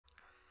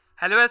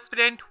Hello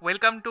student,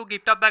 welcome to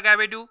gift of the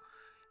গ্যাবেডু।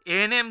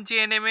 ANM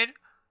GNM এর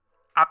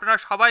আপনারা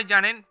সবাই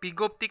জানেন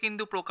বিজ্ঞপ্তি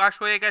কিন্তু প্রকাশ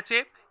হয়ে গেছে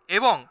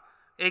এবং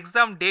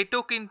এক্সাম ডেটও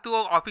কিন্তু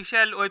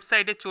অফিসিয়াল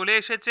ওয়েবসাইটে চলে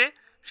এসেছে।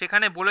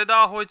 সেখানে বলে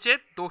দেওয়া হয়েছে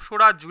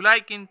 2রা জুলাই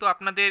কিন্তু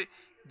আপনাদের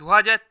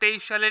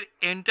 2023 সালের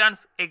এন্ট্রান্স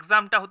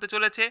এক্সামটা হতে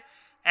চলেছে।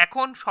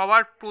 এখন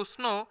সবার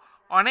প্রশ্ন,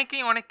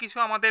 অনেকেই অনেক কিছু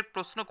আমাদের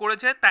প্রশ্ন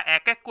করেছে, তা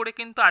এক এক করে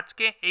কিন্তু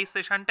আজকে এই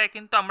সেশনটায়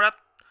কিন্তু আমরা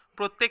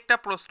প্রত্যেকটা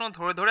প্রশ্ন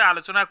ধরে ধরে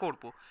আলোচনা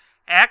করব।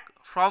 এক,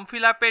 ফর্ম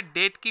ফিল আপের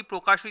ডেট কি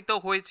প্রকাশিত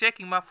হয়েছে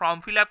কিংবা ফর্ম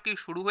ফিল আপ কি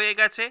শুরু হয়ে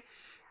গেছে।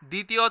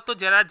 দ্বিতীয়ত,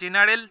 যারা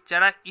জেনারেল,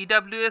 যারা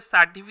ইডাব্লিউএস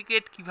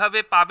সার্টিফিকেট কিভাবে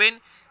পাবেন,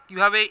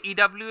 কিভাবে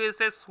ইডাব্লিউএস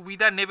এর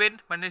সুবিধা নেবেন,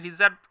 মানে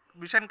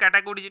রিজার্ভেশন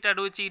ক্যাটাগরি যেটা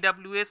রয়েছে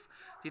ইডাব্লিউএস,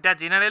 যেটা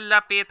জেনারেলরা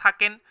পেয়ে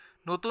থাকেন,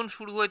 নতুন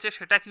শুরু হয়েছে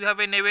সেটা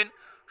কিভাবে নেবেন।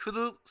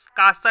 শুধু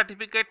কাস্ট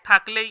সার্টিফিকেট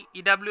থাকলেই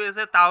ইডাব্লিউএস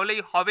এ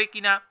তাহলেই হবে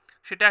কিনা,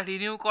 সেটা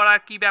রিনিউ করার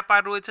কি ব্যাপার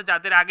রয়েছে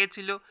যাদের আগে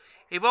ছিল,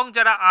 এবং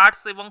যারা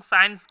আর্টস এবং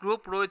সায়েন্স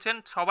গ্রুপ রয়েছেন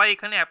সবাই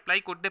এখানে অ্যাপ্লাই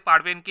করতে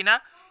পারবেন কিনা,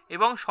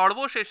 এবং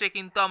সর্বশেষে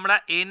কিন্তু আমরা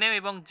এএনএম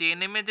এবং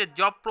জেএনএম এর যে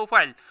জব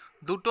প্রোফাইল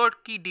দুটোর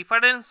কি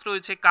ডিফারেন্স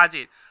রয়েছে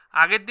কাজের,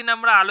 আগের দিন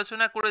আমরা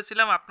আলোচনা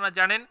করেছিলাম। আপনারা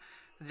জানেন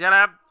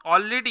যারা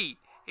অলরেডি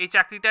এই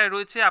চাকরিটায়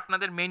রয়েছে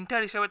আপনাদের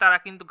মেন্টার হিসেবে তারা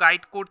কিন্তু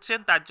গাইড করছেন,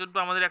 তার জন্য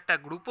আমাদের একটা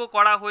গ্রুপও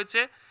করা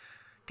হয়েছে,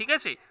 ঠিক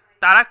আছে।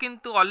 তারা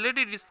কিন্তু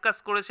অলরেডি ডিসকাস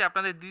করেছে,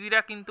 আপনাদের দিদিরা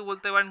কিন্তু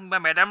বলতে পারেন বা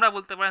ম্যাডামরা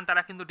বলতে পারেন,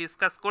 তারা কিন্তু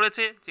ডিসকাস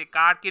করেছে যে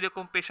কার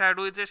কীরকম পেশায়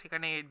রয়েছে।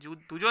 সেখানে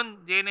দুজন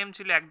জেএনএম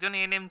ছিল, একজন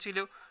এএনএম ছিল,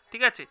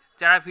 ঠিক আছে।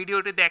 যারা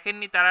ভিডিওটি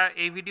দেখেননি তারা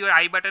এই ভিডিওর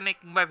আই বাটনে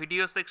কিংবা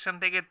ভিডিও সেকশন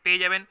থেকে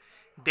পেয়ে যাবেন,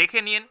 দেখে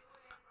নিন।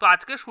 তো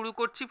আজকে শুরু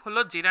করছি হলো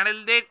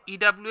জেনারেলদের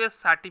ইডাব্লিউএস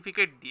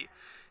সার্টিফিকেট দিয়ে।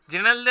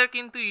 জেনারেলদের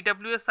কিন্তু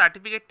ইডাব্লিউএস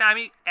সার্টিফিকেটটা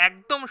আমি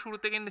একদম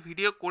শুরুতে কিন্তু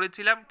ভিডিও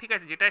করেছিলাম, ঠিক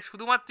আছে, যেটা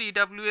শুধুমাত্র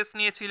ইডাব্লিউএস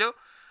নিয়েছিল।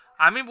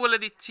 আমি বলে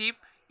দিচ্ছি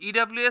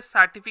ইডাব্লিউএস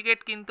সার্টিফিকেট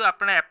কিন্তু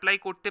আপনারা অ্যাপ্লাই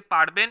করতে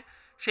পারবেন।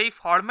 সেই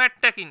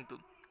ফরম্যাটটা কিন্তু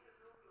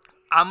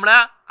আমরা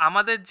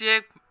আমাদের যে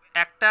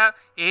একটা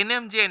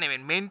এএনএম জিএনএম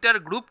এর মেন্টার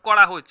গ্রুপ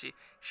করা হয়েছে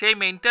সেই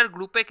মেন্টার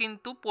গ্রুপে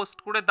কিন্তু পোস্ট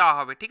করে দেওয়া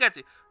হবে, ঠিক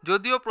আছে।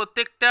 যদিও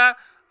প্রত্যেকটা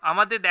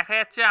আমাদের দেখা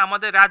যাচ্ছে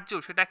আমাদের রাজ্য,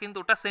 সেটা কিন্তু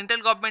ওটা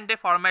সেন্ট্রাল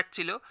গভর্নমেন্টের ফরম্যাট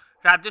ছিল,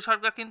 রাজ্য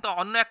সরকার কিন্তু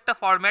অন্য একটা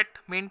ফরম্যাট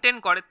মেনটেন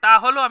করে,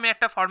 তাহলেও আমি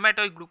একটা ফরম্যাট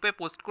ওই গ্রুপে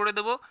পোস্ট করে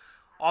দেবো।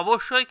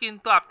 অবশ্যই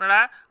কিন্তু আপনারা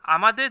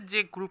আমাদের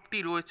যে গ্রুপটি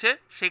রয়েছে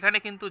সেখানে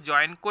কিন্তু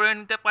জয়েন করে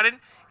নিতে পারেন।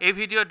 এই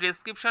ভিডিও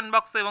ডেসক্রিপশন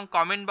বক্সে এবং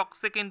কমেন্ট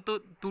বক্সে কিন্তু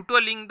দুটো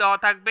লিঙ্ক দেওয়া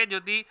থাকবে।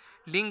 যদি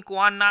লিঙ্ক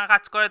 1 না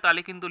কাজ করে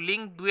তাহলে কিন্তু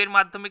লিঙ্ক 2 এর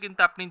মাধ্যমে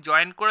কিন্তু আপনি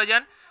জয়েন করে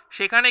যান।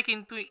 সেখানে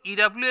কিন্তু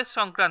ইডাব্লিউএস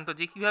সংক্রান্ত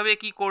যে কীভাবে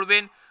কী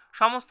করবেন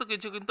সমস্ত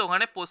কিছু কিন্তু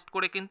ওখানে পোস্ট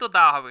করে কিন্তু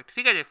দেওয়া হবে,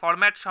 ঠিক আছে।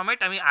 ফরম্যাট সমেত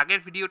আমি আগের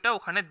ভিডিওটা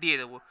ওখানে দিয়ে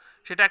দেবো,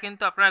 সেটা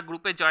কিন্তু আপনারা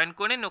গ্রুপে জয়েন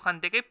করে নিন, ওখান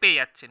থেকে পেয়ে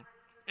যাচ্ছেন।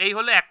 এই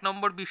হলো 1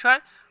 নম্বর বিষয়।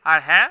 আর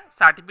হ্যাঁ,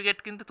 সার্টিফিকেট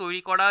কিন্তু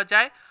তৈরি করা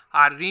যায়,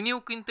 আর রিনিউ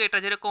কিন্তু এটা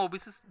যেরকম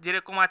ওবিসি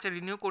যেরকম আছে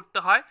রিনিউ করতে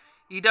হয়,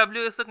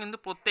 ইডাব্লিউএসও কিন্তু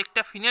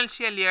প্রত্যেকটা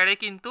ফিনান্সিয়াল ইয়ারে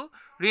কিন্তু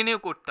রিনিউ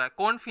করতে হয়।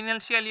 কোন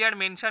ফিনান্সিয়াল ইয়ার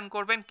মেনশন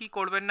করবেন, কি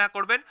করবেন না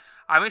করবেন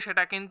আমি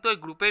সেটা কিন্তু ওই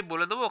গ্রুপেই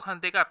বলে দেবো, ওখান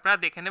থেকে আপনারা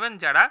দেখে নেবেন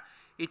যারা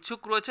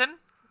ইচ্ছুক রয়েছেন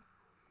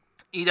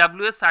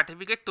ইডাব্লিউএস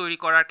সার্টিফিকেট তৈরি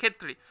করার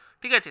ক্ষেত্রে,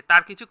 ঠিক আছে।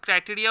 তার কিছু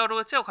ক্রাইটেরিয়াও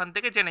রয়েছে, ওখান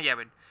থেকে জেনে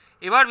যাবেন।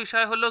 এবার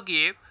বিষয় হলো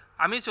গিয়ে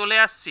আমি চলে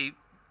আসছি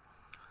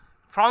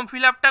ফর্ম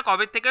ফিল আপটা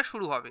কবে থেকে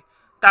শুরু হবে,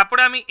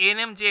 তারপরে আমি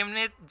এএনএম জিএনএম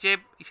যে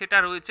সেটা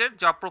রয়েছে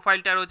জব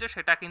প্রোফাইলটা রয়েছে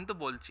সেটা কিন্তু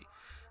বলছি।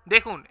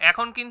 দেখুন,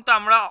 এখন কিন্তু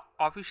আমরা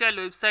অফিসিয়াল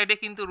ওয়েবসাইটে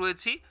কিন্তু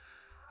রয়েছি,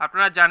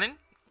 আপনারা জানেন।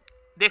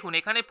 দেখুন,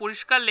 এখানে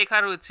পরিষ্কার লেখা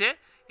রয়েছে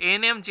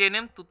এএনএম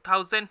জিএনএম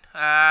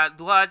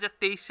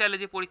 2023 সালে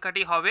যে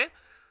পরীক্ষাটি হবে,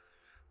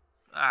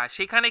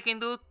 সেখানে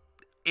কিন্তু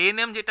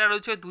এএনএম যেটা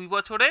রয়েছে 2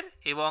 বছরের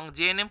এবং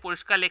জেএনএম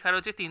পরিষ্কার লেখা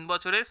রয়েছে 3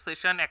 বছরের।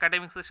 Session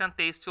academic session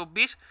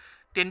 23-24,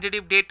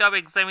 tentative date of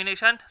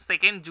examination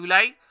 2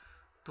 July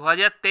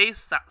 2023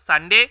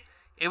 Sunday,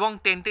 এবং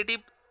tentative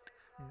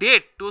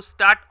date to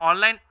start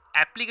online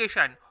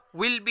application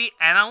will be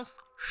announce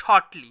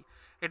shortly.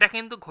 এটা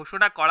কিন্তু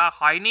ঘোষণা করা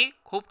হয়নি,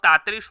 খুব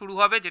তাড়াতাড়ি শুরু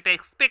হবে যেটা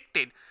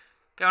এক্সপেক্টেড,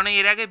 কারণ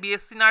এর আগে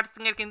বিএসসি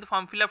নার্সিংয়ের কিন্তু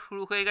ফর্ম ফিল আপ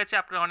শুরু হয়ে গেছে,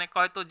 আপনারা অনেক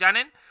হয়তো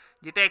জানেন।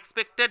 যেটা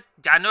এক্সপেক্টেড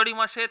জানুয়ারি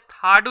মাসের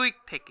 3rd উইক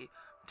থেকে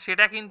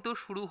সেটা কিন্তু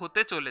শুরু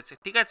হতে চলেছে,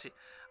 ঠিক আছে।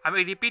 আমি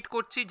রিপিট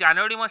করছি,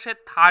 জানুয়ারি মাসের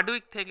 3rd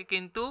উইক থেকে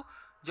কিন্তু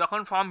যখন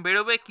ফর্ম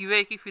বেরোবে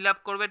কীভাবে কী ফিল আপ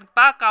করবেন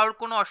বা কারোর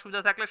কোনো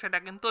অসুবিধা থাকলে সেটা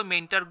কিন্তু ওই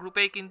মেন্টার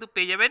গ্রুপেই কিন্তু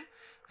পেয়ে যাবেন।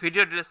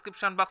 ভিডিও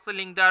ডেসক্রিপশন বক্সে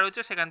লিঙ্ক দেওয়া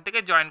রয়েছে, সেখান থেকে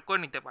জয়েন করে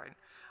নিতে পারেন।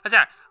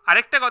 আচ্ছা,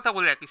 আরেকটা কথা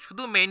বলে রাখি,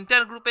 শুধু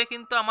মেন্টার গ্রুপে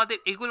কিন্তু আমাদের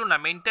এগুলো না,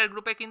 মেন্টার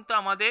গ্রুপে কিন্তু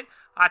আমাদের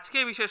আজকে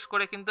বিশেষ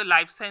করে কিন্তু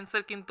লাইফ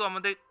সায়েন্সের কিন্তু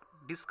আমাদের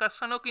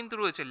ডিসকাশনও কিন্তু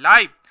রয়েছে,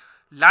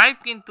 লাইভ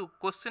কিন্তু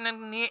কোশ্চেন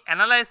নিয়ে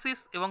অ্যানালাইসিস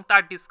এবং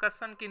তার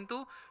ডিসকাশন কিন্তু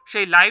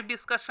সেই লাইভ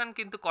ডিসকাশন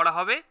কিন্তু করা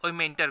হবে ওই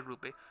মেন্টার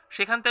গ্রুপে,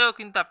 সেখান থেকেও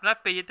কিন্তু আপনারা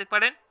পেয়ে যেতে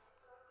পারেন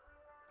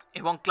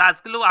এবং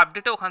ক্লাসগুলো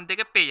আপডেটও ওখান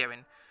থেকে পেয়ে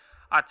যাবেন।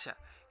 আচ্ছা,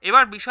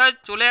 এবার বিষয়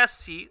চলে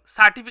আসছি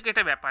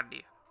সার্টিফিকেটের ব্যাপার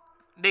নিয়ে।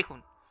 দেখুন,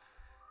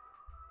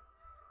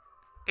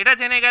 এটা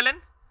জেনে গেলেন।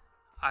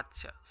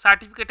 আচ্ছা,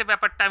 সার্টিফিকেটের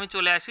ব্যাপারটা আমি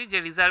চলে আসি যে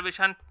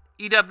রিজার্ভেশন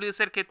ইডাব্লিউএস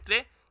এর ক্ষেত্রে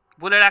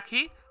বলে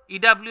রাখি,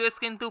 ইডাব্লিউএস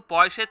কিন্তু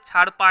পয়সার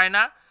ছাড় পায়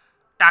না,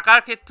 টাকার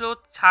ক্ষেত্রেও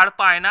ছাড়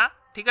পায় না,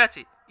 ঠিক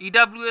আছে।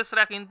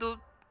 ইডাব্লিউএসরা কিন্তু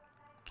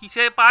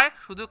কিসে পায়,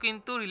 শুধু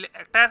কিন্তু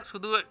একটা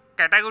শুধু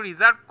ক্যাটাগরি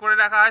রিজার্ভ করে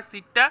রাখা হয়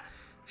সিটটা,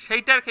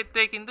 সেইটার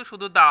ক্ষেত্রে কিন্তু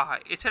শুধু দেওয়া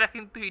হয়, এছাড়া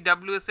কিন্তু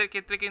ইডাব্লিউএস এর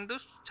ক্ষেত্রে কিন্তু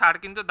ছাড়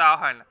কিন্তু দেওয়া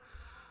হয় না।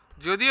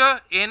 যদিও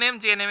এএনএম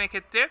জিএনএম এর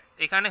ক্ষেত্রে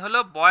এখানে হলো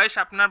বয়স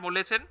আপনার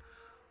বলেছেন,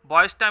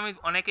 বয়সটা আমি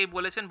অনেকেই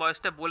বলেছেন,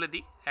 বয়সটা বলে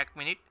দিই 1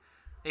 মিনিট।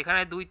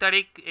 এখানে 2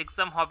 তারিখ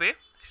এক্সাম হবে,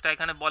 সেটা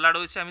এখানে বলা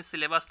রয়েছে, আমি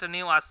সিলেবাসটা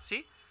নিয়েও আসছি।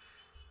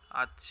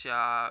 আচ্ছা,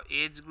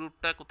 এজ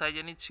গ্রুপটা কোথায়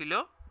জানি ছিল,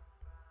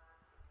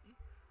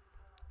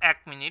 1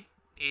 মিনিট,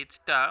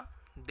 এজটা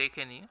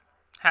দেখে নিই।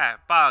 হ্যাঁ,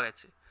 পাওয়া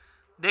গেছে।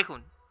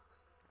 দেখুন,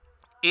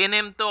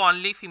 এএনএম তো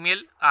অনলি ফিমেল,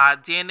 আর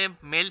জেএনএম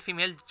মেল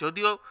ফিমেল।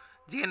 যদিও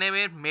জেএনএম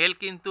এর মেল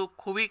কিন্তু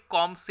খুবই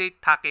কম সিট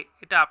থাকে,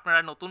 এটা আপনারা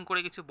নতুন করে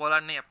কিছু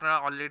বলার নেই, আপনারা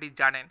অলরেডি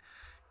জানেন,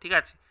 ঠিক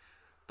আছে।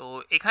 তো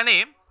এখানে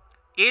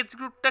এজ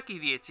গ্রুপটা কি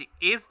দিয়েছি,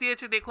 এজ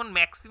দিয়েছে দেখুন,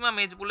 ম্যাক্সিমাম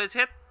এজ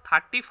বলেছে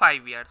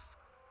 35 ইয়ার্স,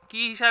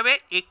 কি হিসাবে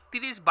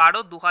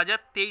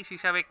 31/12/2023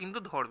 হিসাবে কিন্তু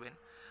ধরবেন।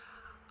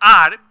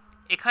 আর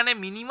এখানে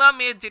মিনিমাম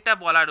এজ যেটা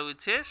বলা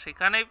রয়েছে,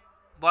 সেখানে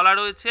বলা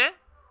রয়েছে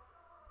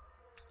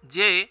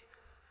যে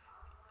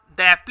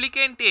the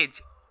applicant age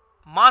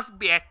must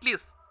be at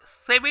least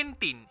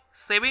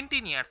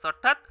 17 years,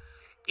 অর্থাৎ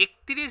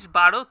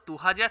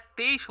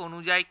 31/12/2023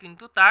 অনুযায়ী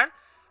কিন্তু তার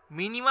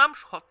মিনিমাম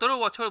 17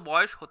 বছর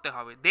বয়স হতে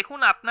হবে। দেখুন,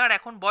 আপনার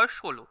এখন বয়স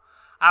 16,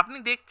 আপনি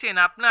দেখছেন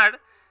আপনার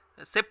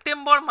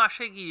সেপ্টেম্বর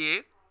মাসে গিয়ে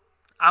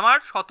আমার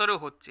 17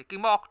 হচ্ছে,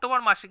 কিংবা অক্টোবর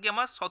মাসে গিয়ে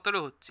আমার 17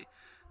 হচ্ছে,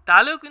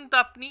 তাহলেও কিন্তু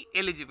আপনি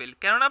এলিজিবল।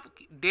 কেননা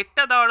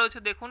ডেটটা দেওয়া রয়েছে,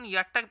 দেখুন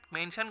ইয়ারটা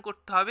মেনশন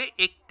করতে হবে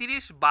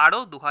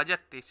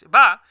 31/12/2023।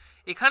 বা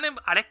এখানে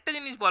আরেকটা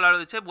জিনিস বলা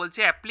রয়েছে, বলছে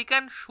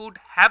applicant should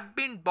have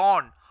been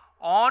born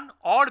on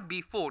or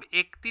before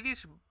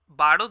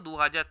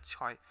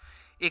 31/12/2006।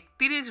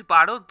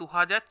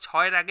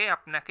 31/12/2006 আগে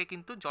আপনাকে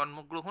কিন্তু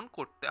জন্মগ্রহণ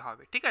করতে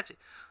হবে, ঠিক আছে।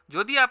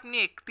 যদি আপনি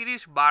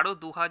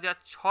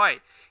 31/12/2006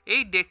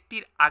 এই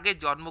ডেটটির আগে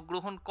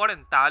জন্মগ্রহণ করেন,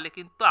 তাহলে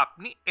কিন্তু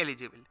আপনি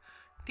এলিজিবল,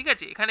 ঠিক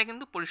আছে। এখানে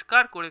কিন্তু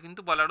পরিষ্কার করে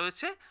কিন্তু বলা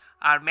রয়েছে।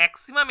 আর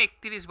ম্যাক্সিমাম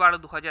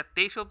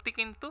 31/12/2023 অবধি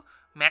কিন্তু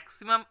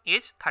ম্যাক্সিমাম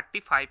এজ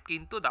 35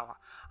 কিন্তু দেওয়া।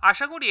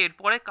 আশা করি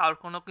এরপরে কারোর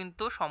কোনো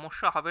কিন্তু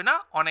সমস্যা হবে না।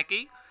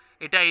 অনেকেই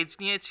এটা এজ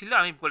নিয়ে ছিল,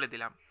 আমি বলে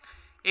দিলাম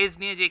এজ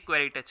নিয়ে যে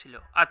কোয়ারিটা ছিল।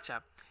 আচ্ছা,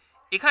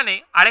 এখানে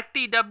আরেকটি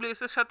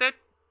ইডাব্লিউএস এর সাথে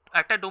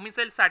একটা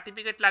ডোমিসাইল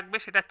সার্টিফিকেট লাগবে,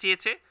 সেটা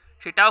চেয়েছে,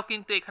 সেটাও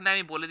কিন্তু এখানে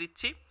আমি বলে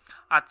দিচ্ছি।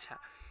 আচ্ছা,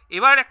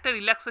 এবার একটা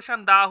রিল্যাক্সেশন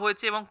দেওয়া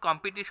হয়েছে, এবং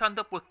কম্পিটিশন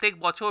তো প্রত্যেক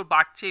বছর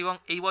বাড়ছে, এবং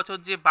এই বছর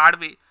যে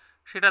বাড়বে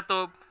সেটা তো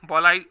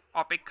বলাই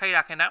অপেক্ষাই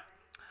রাখে না।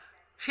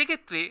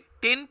 সেক্ষেত্রে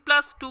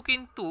 10+2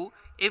 কিন্তু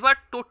এবার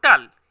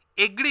টোটাল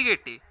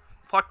এগ্রিগেটে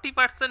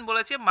 40%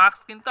 বলেছে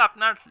মার্কস কিন্তু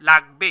আপনার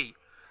লাগবেই।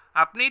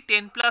 আপনি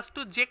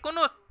 10+2 যে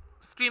কোনো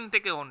স্ট্রিম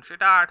থেকে হন,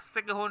 সেটা আর্টস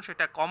থেকে হন,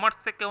 সেটা কমার্স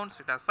থেকে হন,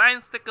 সেটা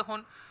সায়েন্স থেকে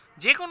হন,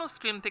 যে কোনো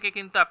স্ট্রিম থেকে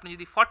কিন্তু আপনি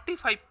যদি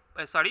 40%,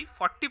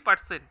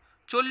 40%,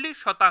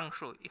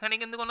 এখানে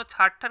কিন্তু কোনো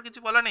ছাড় কিছু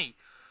বলা নেই,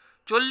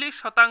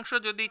 40%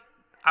 যদি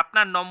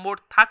আপনার নম্বর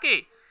থাকে,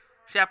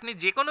 সে আপনি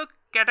যে কোনো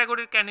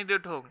ক্যাটাগরির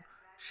ক্যান্ডিডেট হোক,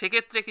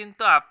 সেক্ষেত্রে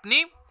কিন্তু আপনি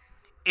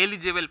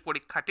এলিজেবল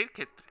পরীক্ষাটির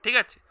ক্ষেত্রে, ঠিক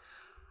আছে।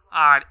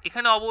 আর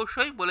এখানে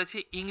অবশ্যই বলেছি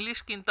ইংলিশ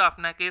কিন্তু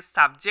আপনাকে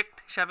সাবজেক্ট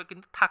হিসাবে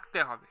কিন্তু থাকতে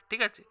হবে,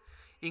 ঠিক আছে,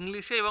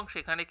 ইংলিশে, এবং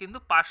সেখানে কিন্তু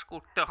পাস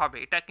করতে হবে,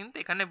 এটা কিন্তু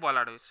এখানে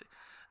বলা রয়েছে।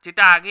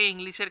 যেটা আগে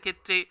ইংলিশের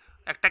ক্ষেত্রে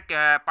একটা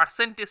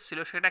পার্সেন্টেজ ছিল,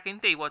 সেটা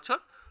কিন্তু এই বছর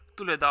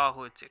তুলে দেওয়া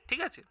হয়েছে, ঠিক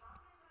আছে।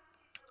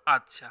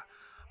 আচ্ছা,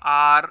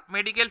 আর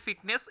মেডিকেল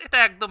ফিটনেস এটা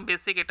একদম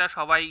বেসিক, এটা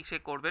সবাই সে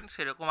করবেন,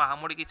 সেরকম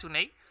আহামরি কিছু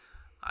নেই।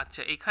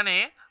 আচ্ছা, এখানে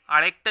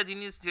আরেকটা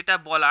জিনিস যেটা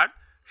বলার,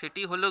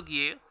 সেটি হলো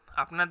গিয়ে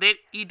আপনাদের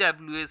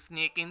ইডাব্লিউএস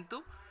নিয়ে কিন্তু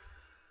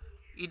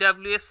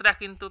ইডাব্লিউএসরা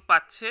কিন্তু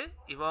পাচ্ছে।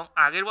 এবং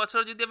আগের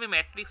বছর যদি আমি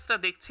ম্যাট্রিক্সটা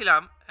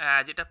দেখছিলাম,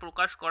 যেটা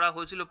প্রকাশ করা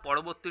হয়েছিল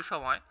পরবর্তী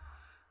সময়,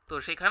 তো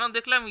সেখানেও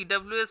দেখলাম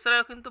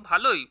ইডাব্লিউএসরাও কিন্তু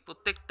ভালোই,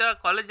 প্রত্যেকটা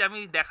কলেজ আমি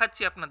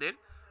দেখাচ্ছি আপনাদের,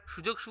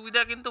 সুযোগ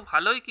সুবিধা কিন্তু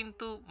ভালোই,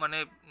 কিন্তু মানে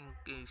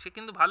সে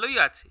কিন্তু ভালোই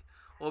আছে।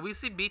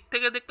 ওবিসি বিট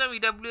থেকে দেখলাম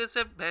ইডাব্লিউএস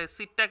এর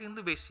সিটটা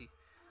কিন্তু বেশি,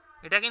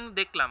 এটা কিন্তু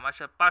দেখলাম।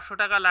 আচ্ছা, 500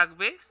 টাকা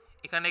লাগবে,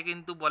 এখানে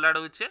কিন্তু বলা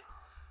রয়েছে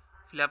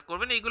ফিল আপ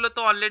করবেন। এইগুলো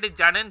তো অলরেডি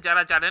জানেন,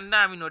 যারা জানেন না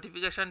আমি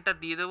নোটিফিকেশানটা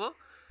দিয়ে দেবো,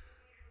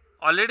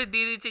 অলরেডি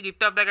দিয়ে দিচ্ছি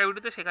গিফট অফ দ্য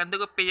ক্যাভিটিতে, সেখান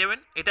থেকে পেয়ে যাবেন।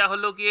 এটা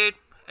হলো গিয়ে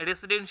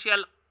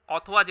রেসিডেন্সিয়াল,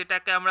 অথবা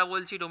যেটাকে আমরা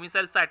বলছি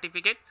ডোমিসাইল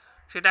সার্টিফিকেট,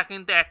 সেটা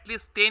কিন্তু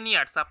অ্যাটলিস্ট 10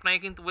 ইয়ার্স আপনাকে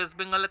কিন্তু ওয়েস্ট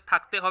বেঙ্গলে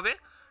থাকতে হবে,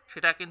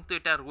 সেটা কিন্তু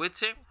এটা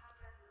রয়েছে।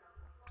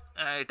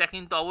 এটা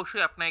কিন্তু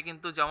অবশ্যই আপনাকে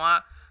কিন্তু জমা,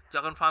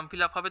 যখন ফর্ম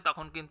ফিল আপ হবে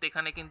তখন কিন্তু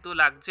এখানে কিন্তু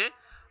লাগছে।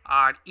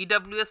 আর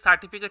ইডাব্লিউএস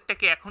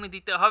সার্টিফিকেটটাকে এখনই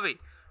দিতে হবে,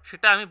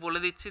 সেটা আমি বলে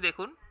দিচ্ছি।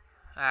 দেখুন,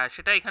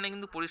 সেটা এখানে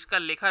কিন্তু পরিষ্কার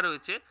লেখা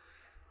রয়েছে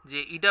যে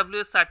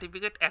ইডাব্লিউএস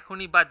সার্টিফিকেট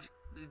এখনই বা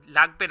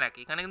লাগবে নাকি,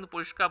 এখানে কিন্তু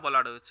পরিষ্কার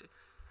বলা রয়েছে।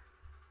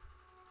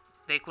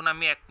 দেখুন,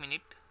 আমি 1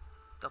 মিনিট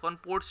তখন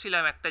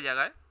পড়ছিলাম একটা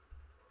জায়গায়,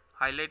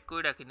 হাইলাইট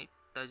করে রাখিনি,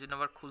 তাই জন্য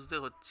আবার খুঁজতে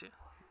হচ্ছে,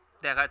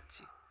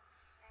 দেখাচ্ছি।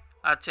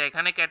 আচ্ছা,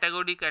 এখানে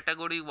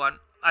ক্যাটাগরি 1।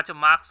 আচ্ছা,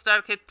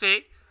 মার্কসটার ক্ষেত্রে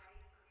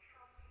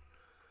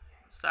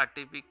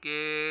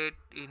সার্টিফিকেট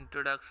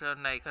ইন্ট্রোডাকশন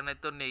না, এখানে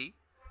তো নেই,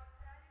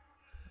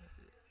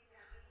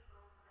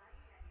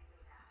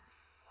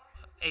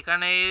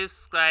 এখানে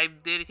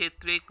স্ক্রাইবদের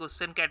ক্ষেত্রে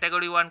কোশ্চেন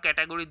ক্যাটাগরি 1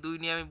 ক্যাটাগরি 2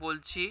 নিয়ে আমি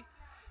বলছি।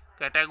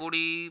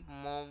 Category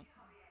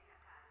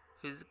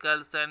physical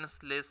science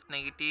less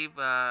negative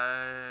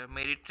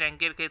merit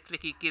র্যাঙ্কের ক্ষেত্রে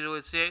কী কী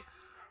রয়েছে,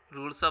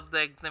 rules of the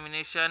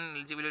examination,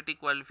 eligibility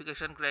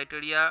qualification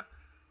criteria,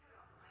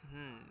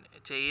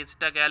 আচ্ছা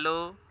এজটা গেল,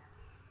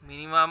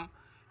 মিনিমাম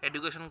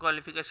এডুকেশন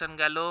কোয়ালিফিকেশান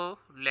গেল,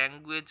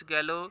 ল্যাঙ্গুয়েজ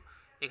গেল।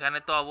 এখানে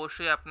তো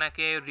অবশ্যই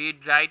আপনাকে রিড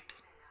রাইট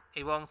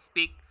এবং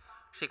স্পিক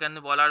সেখানে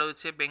বলা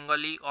রয়েছে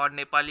বেঙ্গলি অর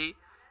নেপালি,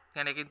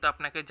 এখানে কিন্তু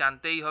আপনাকে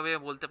জানতেই হবে,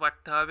 বলতে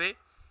পারতে হবে।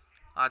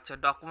 আচ্ছা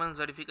ডকুমেন্টস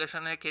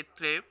ভেরিফিকেশনের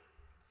ক্ষেত্রে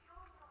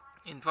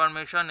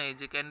ইনফরমেশন এই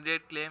যে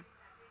candidate claim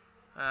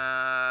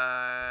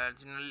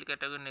general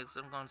category next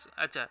council,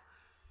 আচ্ছা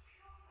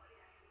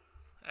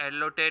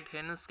allotted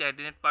hence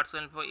candidate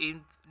personnel for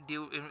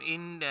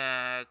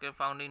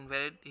found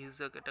invalid is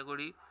the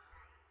category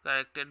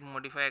corrected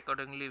modify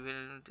accordingly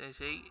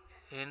সেই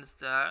hence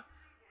the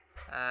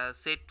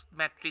সেট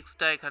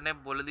ম্যাট্রিক্সটা এখানে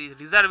বলে দিই।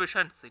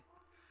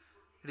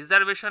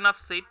 রিজার্ভেশন অফ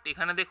সিট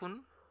এখানে দেখুন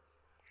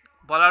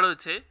বলা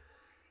রয়েছে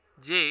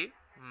যে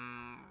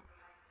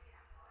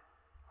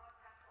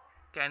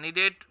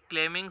candidate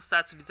claiming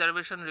such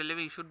reservation relieve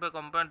issued by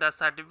company the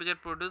certificate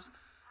produce,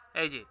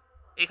 এই যে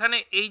এখানে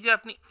এই যে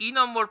আপনি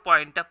নম্বর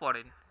পয়েন্টটা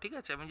পড়েন, ঠিক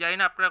আছে, আমি জানি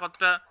না আপনারা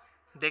কতটা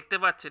দেখতে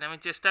পাচ্ছেন, আমি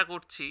চেষ্টা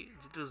করছি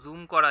যেটু জুম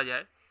করা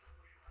যায়।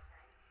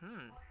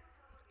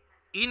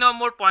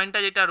 নম্বর পয়েন্টটা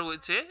যেটা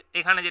রয়েছে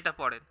এখানে যেটা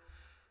পড়েন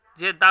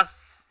যে the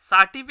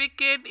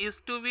certificate is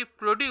two be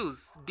produce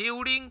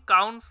during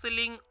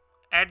counselling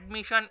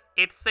admission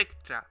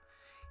etcetera.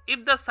 If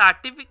the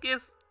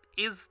certificate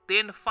is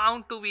then found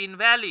to be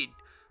invalid,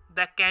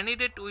 the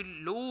candidate will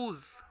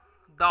lose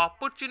the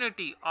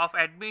opportunity of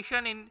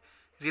admission in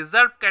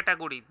reserved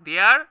category.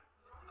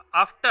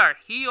 Thereafter,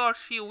 he or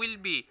she will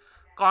be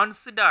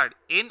considered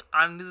in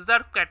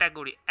unreserved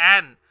category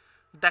and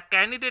the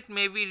candidate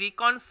may be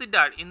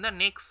reconsidered in the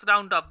next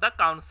round of the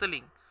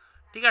counseling.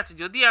 ঠিক আছে,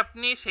 যদি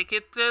আপনি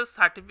সেক্ষেত্রে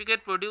certificate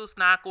produce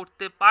না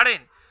করতে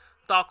পারেন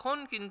তখন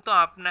কিন্তু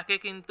আপনাকে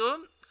কিন্তু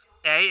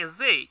এজ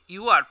এ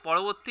ইউআর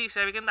পরবর্তী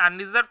হিসাবে কিন্তু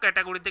আনরিজার্ভ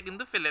ক্যাটাগরিতে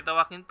কিন্তু ফেলে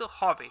দেওয়া কিন্তু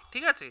হবে,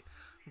 ঠিক আছে,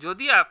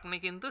 যদি আপনি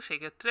কিন্তু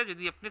সেক্ষেত্রে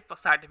যদি আপনি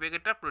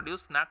সার্টিফিকেটটা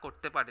প্রডিউস না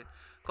করতে পারেন।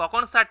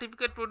 কখন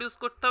সার্টিফিকেট প্রডিউস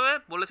করতে হবে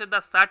বলেছে,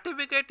 the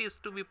certificate is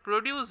two be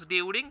produce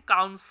during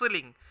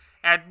counselling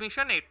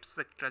admission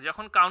etcetera.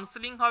 যখন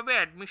কাউন্সেলিং হবে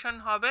অ্যাডমিশন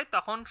হবে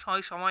তখন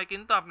সেই সময়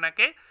কিন্তু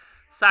আপনাকে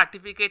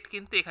সার্টিফিকেট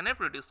কিন্তু এখানে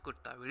প্রডিউস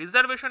করতে হবে।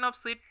 Reservation of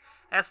seat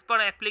as per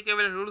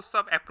applicable rules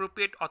of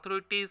appropriate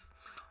authorities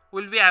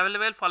will be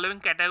available following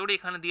category,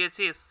 এখানে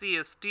দিয়েছে এসসি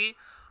এসটি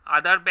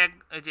আদার ব্যাক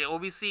যে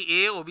OBC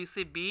A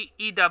OBC B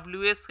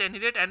EWS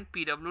candidate and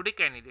PWD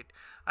candidate.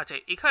 আচ্ছা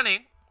এখানে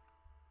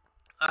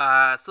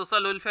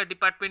সোশ্যাল ওয়েলফেয়ার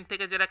ডিপার্টমেন্ট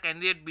থেকে যারা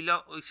candidate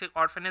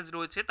orphanage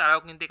রয়েছে তারাও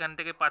কিন্তু এখান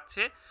থেকে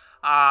পাচ্ছে।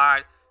 আর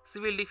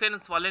সিভিল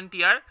ডিফেন্স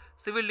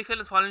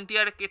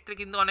ভলেন্টিয়ারের ক্ষেত্রে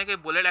কিন্তু অনেকে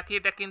বলে রাখি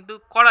এটা কিন্তু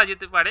করা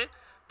যেতে পারে,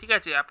 ঠিক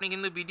আছে, আপনি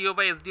কিন্তু বিডিও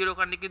বা এসডিওর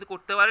ওখানে কিন্তু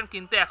করতে পারেন,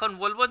 কিন্তু এখন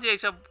বলবো যে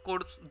এইসব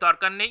কোর্স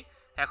দরকার নেই,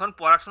 এখন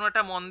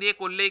পড়াশোনাটা মন দিয়ে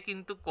করলেই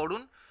কিন্তু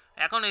করুন,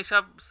 এখন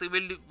এইসব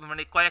সিভিল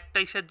মানে কয়েকটা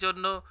ইসের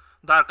জন্য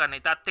দরকার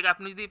নেই, তার থেকে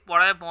আপনি যদি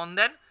পড়ায় মন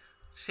দেন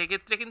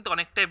সেক্ষেত্রে কিন্তু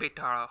অনেকটাই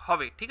বেটার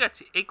হবে, ঠিক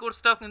আছে। এই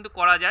কোর্সটাও কিন্তু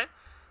করা যায়,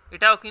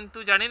 এটাও কিন্তু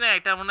জানি না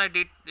এটা মনে হয়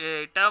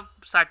এটা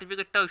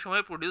সার্টিফিকেটটা ওই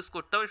সময় প্রডিউস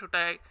করতে হবে,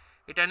 সেটা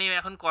এটা নিয়ে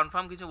এখন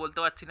কনফার্ম কিছু বলতে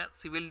পারছি না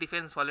সিভিল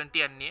ডিফেন্স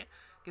ভলেন্টিয়ার নিয়ে,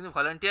 কিন্তু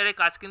ভলেন্টিয়ারের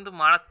কাজ কিন্তু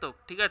মারাত্মক,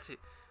 ঠিক আছে,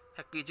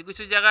 কিছু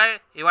কিছু জায়গায়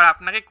এবার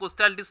আপনাকে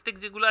কোস্টাল ডিস্ট্রিক্ট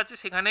যেগুলো আছে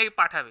সেখানেই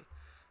পাঠাবে,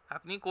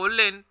 আপনি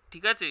করলেন,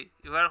 ঠিক আছে,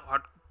 এবার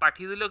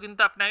পাঠিয়ে দিলেও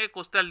কিন্তু আপনাকে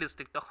কোস্টাল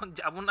ডিস্ট্রিক্ট, তখন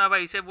যাবো না বা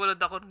হিসেব বলে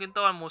তখন কিন্তু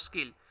আমার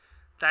মুশকিল,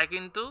 তাই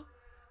কিন্তু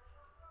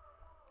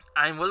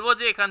আমি বলবো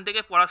যে এখান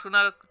থেকে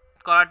পড়াশোনা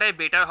করাটাই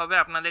বেটার হবে,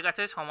 আপনাদের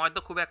কাছে সময় তো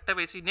খুব একটা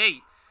বেশি নেই,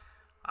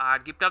 আর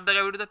গিফট অফ দ্য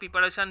গ্যাভিটি তো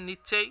প্রিপারেশান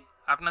নিচ্ছেই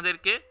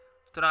আপনাদেরকে,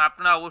 সুতরাং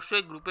আপনারা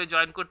অবশ্যই গ্রুপে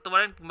জয়েন করতে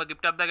পারেন কিংবা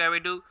গিফট অফ দ্য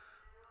গ্যাভিটি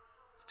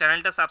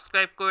চ্যানেলটা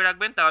সাবস্ক্রাইব করে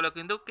রাখবেন, তাহলে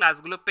কিন্তু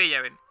ক্লাসগুলো পেয়ে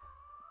যাবেন।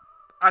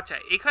 আচ্ছা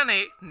এখানে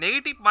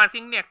নেগেটিভ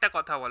মার্কিং নিয়ে একটা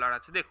কথা বলার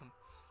আছে, দেখুন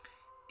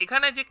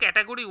এখানে যে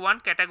ক্যাটাগরি 1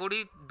 ক্যাটাগরি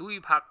 2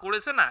 ভাগ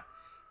করেছে না,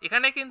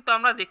 এখানে কিন্তু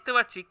আমরা দেখতে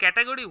পাচ্ছি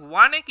ক্যাটাগরি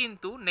 1-এ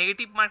কিন্তু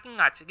নেগেটিভ মার্কিং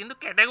আছে, কিন্তু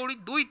ক্যাটাগরি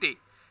 2-তে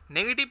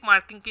নেগেটিভ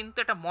মার্কিং কিন্তু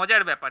একটা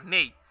মজার ব্যাপার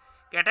নেই।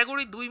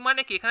 ক্যাটাগরি 2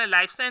 মানে কি, এখানে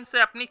লাইফ সায়েন্সে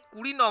আপনি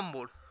 20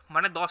 নম্বর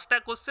মানে 10টা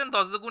কোশ্চেন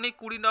 10 দুগুণে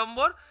 20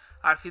 নম্বর,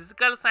 আর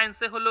ফিজিক্যাল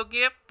সায়েন্সে হলো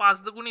গিয়ে 5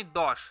 দুগুণে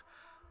 10,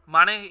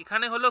 মানে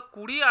এখানে হলো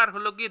 20 আর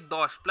হলো গিয়ে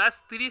 10 প্লাস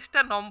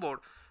 30টা নম্বর,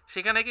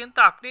 সেখানে কিন্তু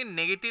আপনি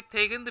নেগেটিভ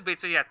থেকে কিন্তু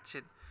বেঁচে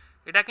যাচ্ছেন,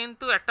 এটা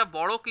কিন্তু একটা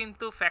বড়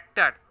কিন্তু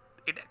ফ্যাক্টর,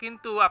 এটা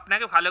কিন্তু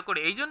আপনাকে ভালো করে,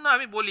 এই জন্য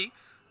আমি বলি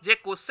যে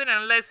কোশ্চেন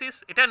অ্যানালাইসিস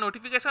এটা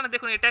নোটিফিকেশানে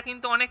দেখুন, এটা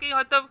কিন্তু অনেকেই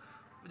হয়তো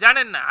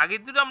জানেন না,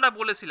 আগের দিনও আমরা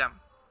বলেছিলাম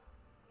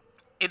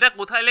এটা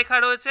কোথায় লেখা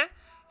রয়েছে,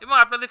 এবং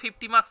আপনাদের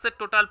 50 মার্কসের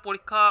টোটাল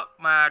পরীক্ষা,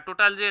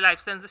 টোটাল যে লাইফ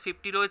সায়েন্সে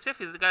 50 রয়েছে,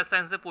 ফিজিক্যাল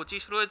সায়েন্সে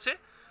 25 রয়েছে,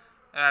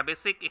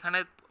 বেসিক এখানে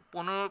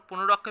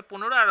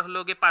 15 আর হলো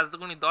গিয়ে 5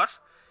 দুগুণে 10,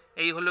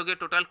 এই হলো গিয়ে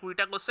total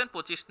 20টা question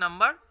 25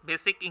 number,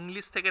 basic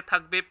English থেকে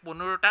থাকবে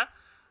 15টা,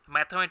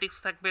 ম্যাথামেটিক্স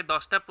থাকবে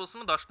 10টা প্রশ্ন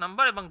 10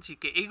 নম্বর এবং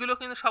জিকে, এইগুলো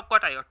কিন্তু সব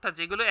কটাই, অর্থাৎ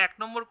যেগুলো 1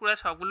 নম্বর করে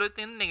সবগুলোই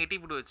কিন্তু নেগেটিভ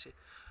রয়েছে।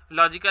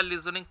 লজিক্যাল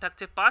রিজনিং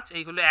থাকছে 5,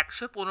 এইগুলো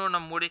 115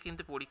 নম্বরে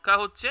কিন্তু পরীক্ষা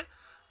হচ্ছে,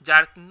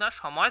 যার কিনা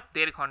সময়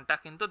 1.5 ঘন্টা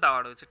কিন্তু দেওয়া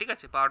রয়েছে। ঠিক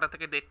আছে, 12টা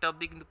থেকে 1.5টা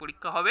অবধি কিন্তু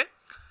পরীক্ষা হবে।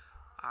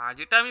 আর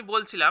যেটা আমি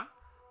বলছিলাম,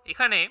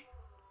 এখানে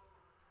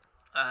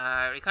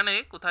এখানে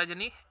কোথায়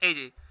জানি, এই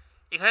যে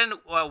এখানে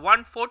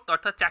 1/4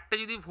 অর্থাৎ 4টে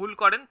যদি ভুল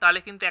করেন তাহলে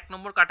কিন্তু 1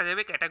 নম্বর কাটা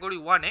যাবে ক্যাটাগরি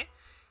 1-এ।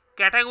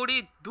 ক্যাটাগরি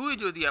 2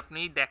 যদি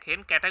আপনি দেখেন,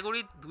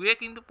 ক্যাটাগরি 2-এ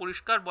কিন্তু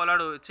পরিষ্কার বলা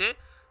রয়েছে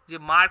যে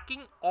marking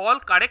all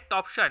correct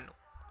option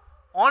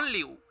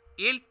only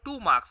L2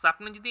 marks.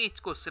 আপনি যদি এই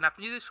কোশ্চেন,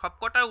 আপনি যদি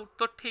সবকটা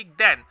উত্তর ঠিক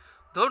দেন,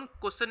 ধরুন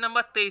কোশ্চেন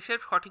নাম্বার 23-এর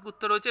সঠিক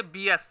উত্তর হয়েছে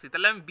বি আর সি,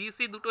 তাহলে আমি বি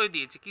সি দুটোই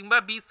দিয়েছি, কিংবা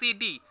বি সি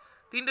ডি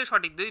 3টে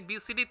সঠিক, যদি বি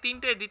সি ডি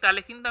 3টে দিই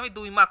তাহলে কিন্তু আমি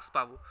 2 মার্কস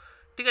পাবো।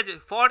 ঠিক আছে,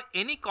 for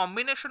any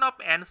combination of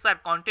answer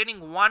containing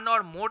one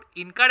or more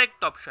incorrect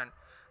option,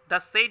 the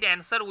shed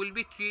answer will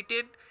be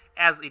treated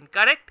as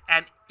incorrect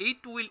and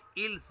it will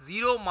ill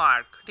 0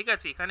 mark. ঠিক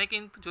আছে, এখানে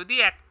কিন্তু যদি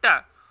একটা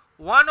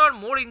one or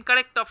more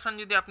incorrect option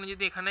যদি আপনি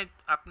এখানে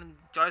আপনি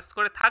চয়েস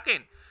করে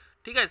থাকেন,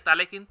 ঠিক আছে,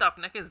 তাহলে কিন্তু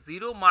আপনাকে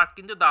 0 মার্ক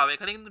কিন্তু দেওয়া হবে।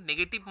 এখানে কিন্তু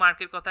নেগেটিভ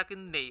মার্কের কথা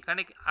কিন্তু নেই।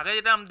 এখানে আগে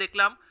যেটা আমি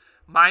দেখলাম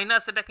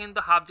মাইনাস, এটা কিন্তু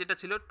হাফ যেটা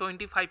ছিল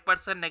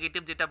 25%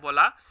 নেগেটিভ যেটা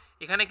বলা,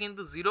 এখানে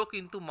কিন্তু 0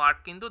 কিন্তু মার্ক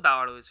কিন্তু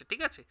দেওয়া রয়েছে।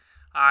 ঠিক আছে,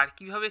 আর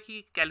কিভাবে কি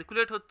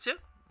ক্যালকুলেট হচ্ছে,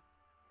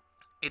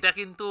 এটা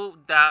কিন্তু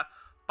দ্য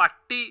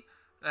পার্টি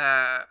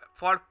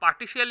ফর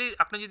পার্টিশিয়ালি,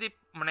 আপনি যদি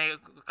মানে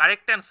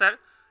কারেক্ট অ্যান্সার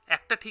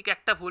একটা ঠিক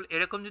একটা ভুল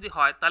এরকম যদি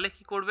হয়, তাহলে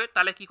কি করবে,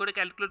 তাহলে কি করে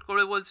ক্যালকুলেট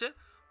করবে বলছে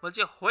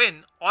when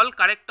all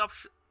correct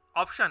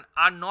option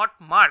are not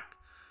mark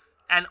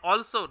and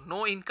also no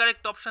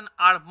incorrect option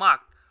R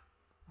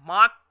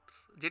marks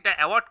যেটা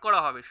অ্যাওয়ার্ড করা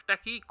হবে সেটা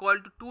কি equal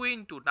to 2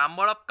 into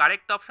number of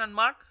correct option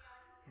mark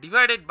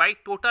divided by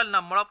total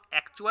number of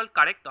actual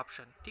correct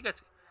option. ঠিক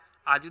আছে,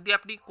 আর যদি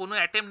আপনি কোনো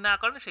অ্যাটেম্প না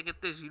করেন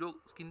সেক্ষেত্রে 0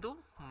 কিন্তু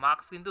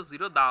মার্কস কিন্তু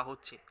 0 দেওয়া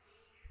হচ্ছে।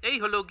 এই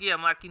হলো গিয়ে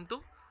আমার কিন্তু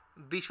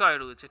বিষয়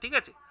রয়েছে। ঠিক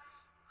আছে,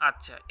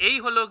 আচ্ছা, এই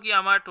হলো কি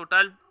আমার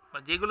টোটাল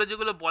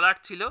যেগুলো বলার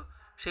ছিল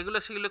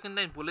সেগুলো কিন্তু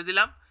আমি বলে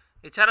দিলাম।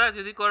 এছাড়া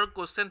যদি কোনো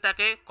কোশ্চেন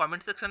থাকে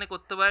কমেন্ট সেকশানে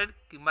করতে পারেন,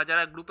 কিংবা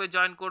যারা গ্রুপে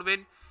জয়েন করবেন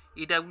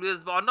EWS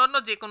বা অন্যান্য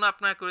যে কোনো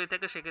আপনার করে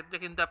থাকে সেক্ষেত্রে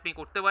কিন্তু আপনি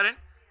করতে পারেন।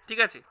 ঠিক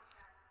আছে,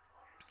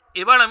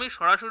 এবার আমি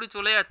সরাসরি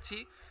চলে যাচ্ছি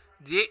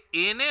যে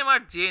ANM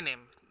আর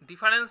GNM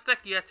ডিফারেন্সটা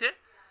কী আছে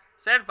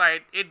স্যার, বা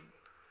এর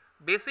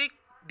বেসিক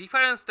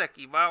ডিফারেন্সটা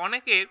কী, বা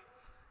অনেকের,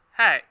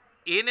 হ্যাঁ,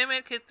 ANM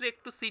এর ক্ষেত্রে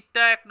একটু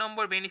সিটটা 1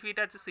 নম্বর বেনিফিট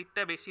আছে,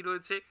 সিটটা বেশি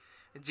রয়েছে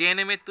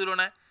JNM এর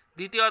তুলনায়।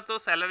 দ্বিতীয়ত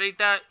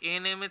স্যালারিটা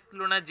ANM এর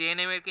তুলনায়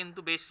JNM এর কিন্তু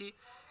বেশি,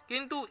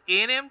 কিন্তু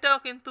ANMটাও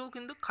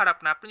কিন্তু খারাপ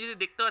না। আপনি যদি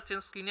দেখতে পাচ্ছেন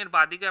স্ক্রিনের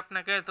বাঁদিকে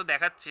আপনাকে তো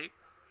দেখাচ্ছে,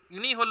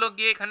 ইনি হলো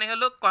গিয়ে এখানে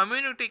হলো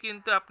কমিউনিটি,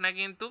 কিন্তু আপনাকে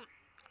কিন্তু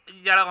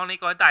যারা অনেক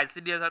হয়তো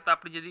ICDS, হয়তো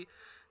আপনি যদি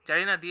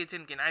জানি না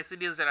দিয়েছেন কিনা,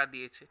 ICDS যারা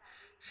দিয়েছে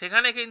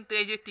সেখানে কিন্তু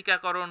এই যে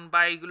টিকাকরণ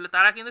বা এইগুলো,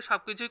 তারা কিন্তু সব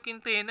কিছুই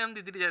কিন্তু ANM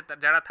দিদিরা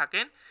যারা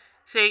থাকেন,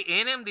 সেই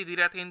ANM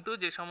দিদিরা কিন্তু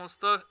যে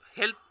সমস্ত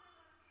হেলথ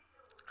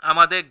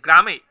আমাদের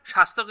গ্রামে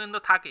স্বাস্থ্য কেন্দ্র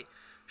থাকে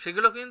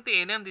সেগুলো কিন্তু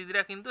ANM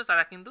দিদিরা কিন্তু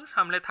তারা কিন্তু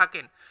সামলে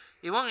থাকেন।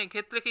 এবং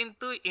এক্ষেত্রে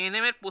কিন্তু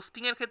ANM এর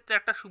পোস্টিংয়ের ক্ষেত্রে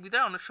একটা সুবিধা,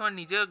 অনেক সময়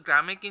নিজের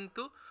গ্রামে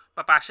কিন্তু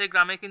বা পাশের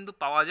গ্রামে কিন্তু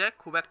পাওয়া যায়,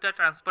 খুব একটা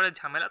ট্রান্সফারের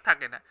ঝামেলা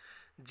থাকে না।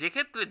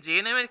 যেক্ষেত্রে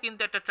JNM এর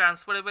কিন্তু একটা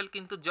ট্রান্সফারেবল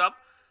কিন্তু জব,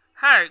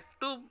 হ্যাঁ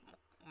একটু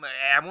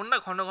এমন না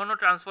ঘন ঘন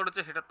ট্রান্সফার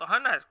হচ্ছে সেটা তো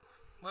হয় না,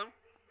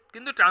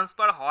 কিন্তু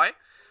ট্রান্সফার হয়।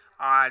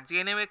 আর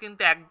JNM এ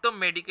কিন্তু একদম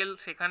মেডিকেল,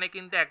 সেখানে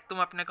কিন্তু একদম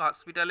আপনাকে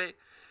হসপিটালে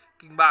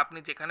কিংবা আপনি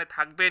যেখানে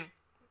থাকবেন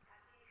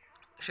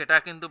সেটা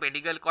কিন্তু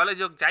মেডিকেল কলেজ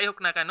হোক যাই হোক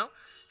না কেন,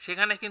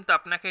 সেখানে কিন্তু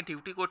আপনাকে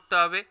ডিউটি করতে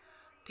হবে।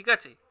 ঠিক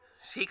আছে,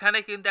 সেইখানে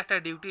কিন্তু একটা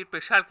ডিউটির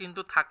প্রেশার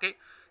কিন্তু থাকে,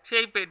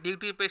 সেই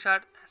ডিউটির প্রেশার,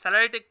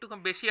 স্যালারিটা একটু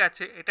বেশি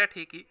আছে এটা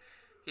ঠিকই,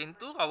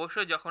 কিন্তু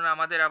অবশ্যই যখন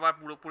আমাদের আবার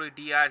পুরোপুরি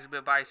ডিএ আসবে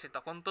বা এসে,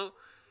 তখন তো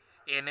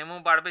ANMও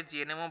বাড়বে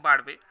GNMও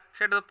বাড়বে,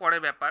 সেটা তো পরে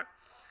ব্যাপার,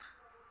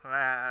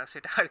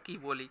 সেটা আর কি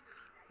বলি।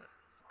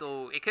 তো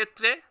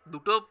এক্ষেত্রে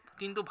দুটো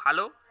কিন্তু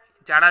ভালো,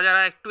 যারা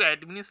যারা একটু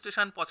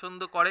অ্যাডমিনিস্ট্রেশন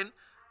পছন্দ করেন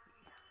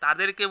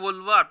তাদেরকে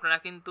বলবো আপনারা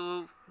কিন্তু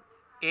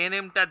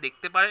ANMটা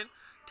দেখতে পারেন।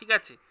 ঠিক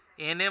আছে,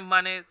 ANM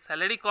মানে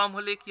স্যালারি কম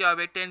হলে কি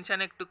হবে, টেনশন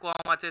একটু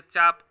কম আছে,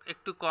 চাপ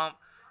একটু কম,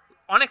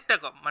 অনেকটা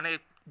কম, মানে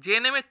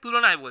JNM এর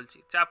তুলনায় বলছি,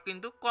 চাপ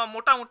কিন্তু কম,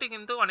 মোটামুটি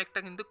কিন্তু অনেকটা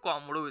কিন্তু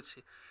কম রয়েছে।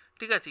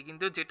 ঠিক আছে,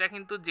 কিন্তু যেটা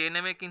কিন্তু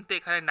JNM এ কিন্তু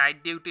এখানে নাইট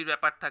ডিউটির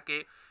ব্যাপার থাকে,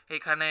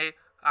 এখানে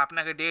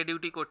আপনাকে ডে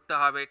ডিউটি করতে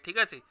হবে। ঠিক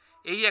আছে,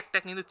 এই একটা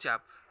কিন্তু চাপ।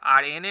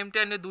 আর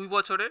ANMটা 2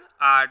 বছরের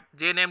আর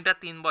JNMটা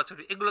 3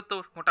 বছরের, এগুলো তো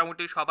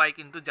মোটামুটি সবাই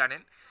কিন্তু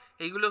জানেন,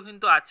 এইগুলো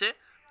কিন্তু আছে।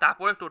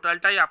 তারপরে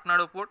টোটালটাই আপনার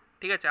ওপর।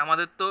 ঠিক আছে,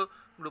 আমাদের তো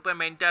গ্রুপে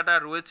মেন্টাররা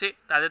রয়েছে,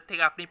 তাদের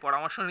থেকে আপনি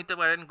পরামর্শ নিতে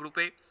পারেন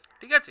গ্রুপে।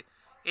 ঠিক আছে,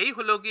 এই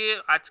হলো গিয়ে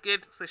আজকের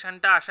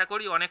সেশনটা, আশা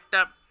করি অনেকটা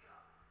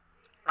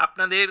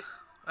আপনাদের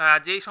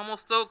যেই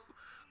সমস্ত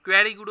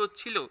কোয়ারিগুলো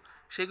ছিল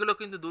সেগুলো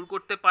কিন্তু দূর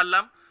করতে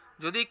পারলাম।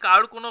 যদি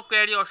কারোর কোনো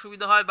কোয়ারি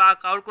অসুবিধা হয় বা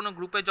কারোর কোনো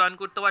গ্রুপে জয়েন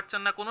করতে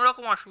পারছেন না, কোনো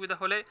রকম অসুবিধা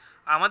হলে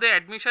আমাদের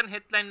অ্যাডমিশন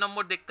হেল্পলাইন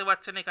নম্বর দেখতে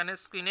পাচ্ছেন এখানে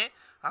স্ক্রিনে,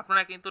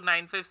 আপনারা কিন্তু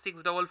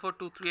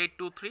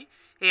 9564423823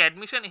 এই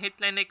অ্যাডমিশন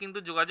হেল্পলাইনে কিন্তু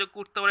যোগাযোগ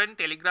করতে পারেন,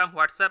 টেলিগ্রাম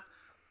হোয়াটসঅ্যাপ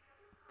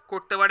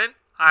করতে পারেন।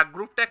 আর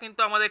গ্রুপটা কিন্তু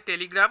আমাদের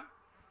টেলিগ্রাম,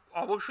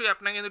 অবশ্যই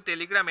আপনার কিন্তু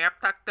টেলিগ্রাম অ্যাপ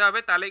থাকতে হবে,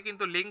 তাহলে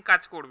কিন্তু লিঙ্ক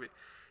কাজ করবে।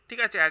 ঠিক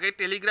আছে, আগে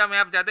টেলিগ্রাম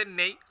অ্যাপ যাদের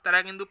নেই তারা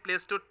কিন্তু প্লে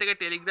স্টোর থেকে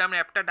টেলিগ্রাম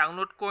অ্যাপটা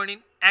ডাউনলোড করে নিন,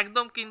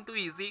 একদম কিন্তু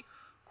ইজি,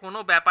 কোনো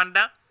ব্যাপার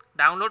না।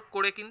 ডাউনলোড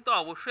করে কিন্তু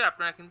অবশ্যই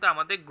আপনারা কিন্তু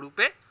আমাদের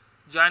গ্রুপে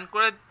জয়েন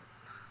করে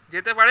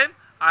যেতে পারেন।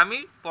 আমি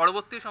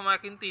পরবর্তী সময়ে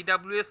কিন্তু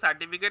EWS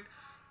সার্টিফিকেট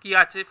কী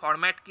আছে,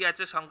 ফরম্যাট কী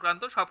আছে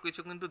সংক্রান্ত সব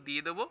কিছু কিন্তু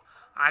দিয়ে দেবো।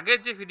 আগের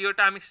যে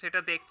ভিডিওটা আমি সেটা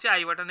দেখছি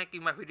আই বাটনে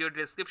কিংবা ভিডিও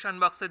ডেসক্রিপশন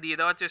বক্সে দিয়ে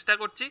দেওয়ার চেষ্টা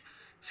করছি,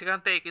 সেখান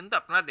থেকে কিন্তু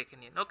আপনারা দেখে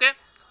নিন। ওকে,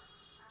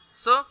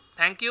 সো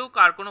থ্যাংক ইউ।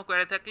 কার কোনো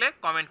কোয়ারি থাকলে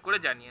কমেন্ট করে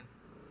জানিয়েন।